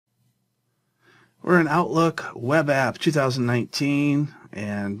We're in Outlook Web App 2019,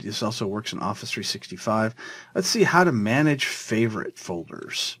 and this also works in Office 365. Let's see how to manage favorite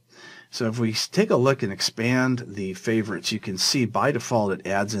folders. So if we take a look and expand the favorites, you can see by default it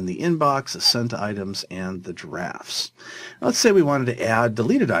adds in the inbox, the sent items, and the drafts. Let's say we wanted to add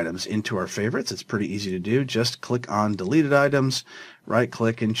deleted items into our favorites. It's pretty easy to do. Just click on deleted items,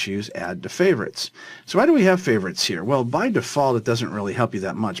 right-click, and choose Add to Favorites. So why do we have favorites here? Well, by default, it doesn't really help you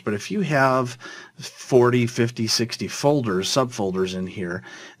that much, but if you have 40, 50, 60 folders, subfolders in here,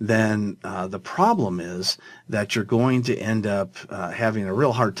 then the problem is that you're going to end up having a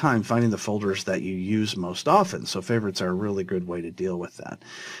real hard time finding the folders that you use most often. So favorites are a really good way to deal with that.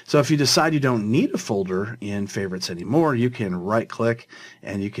 So if you decide you don't need a folder in favorites anymore, you can right-click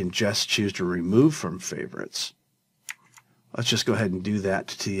and you can just choose to remove from favorites. Let's just go ahead and do that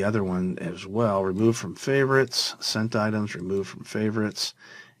to the other one as well. Remove from favorites, sent items, remove from favorites,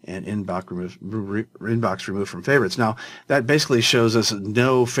 and inbox remove from favorites. Now, that basically shows us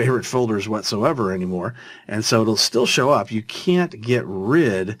no favorite folders whatsoever anymore, and so it'll still show up. You can't get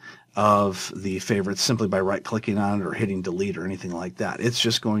rid of the favorites simply by right-clicking on it or hitting delete or anything like that. It's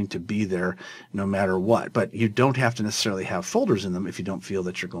just going to be there no matter what. But you don't have to necessarily have folders in them if you don't feel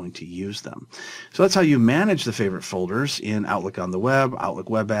that you're going to use them. So that's how you manage the favorite folders in Outlook on the web, Outlook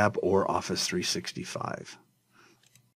Web App, or Office 365.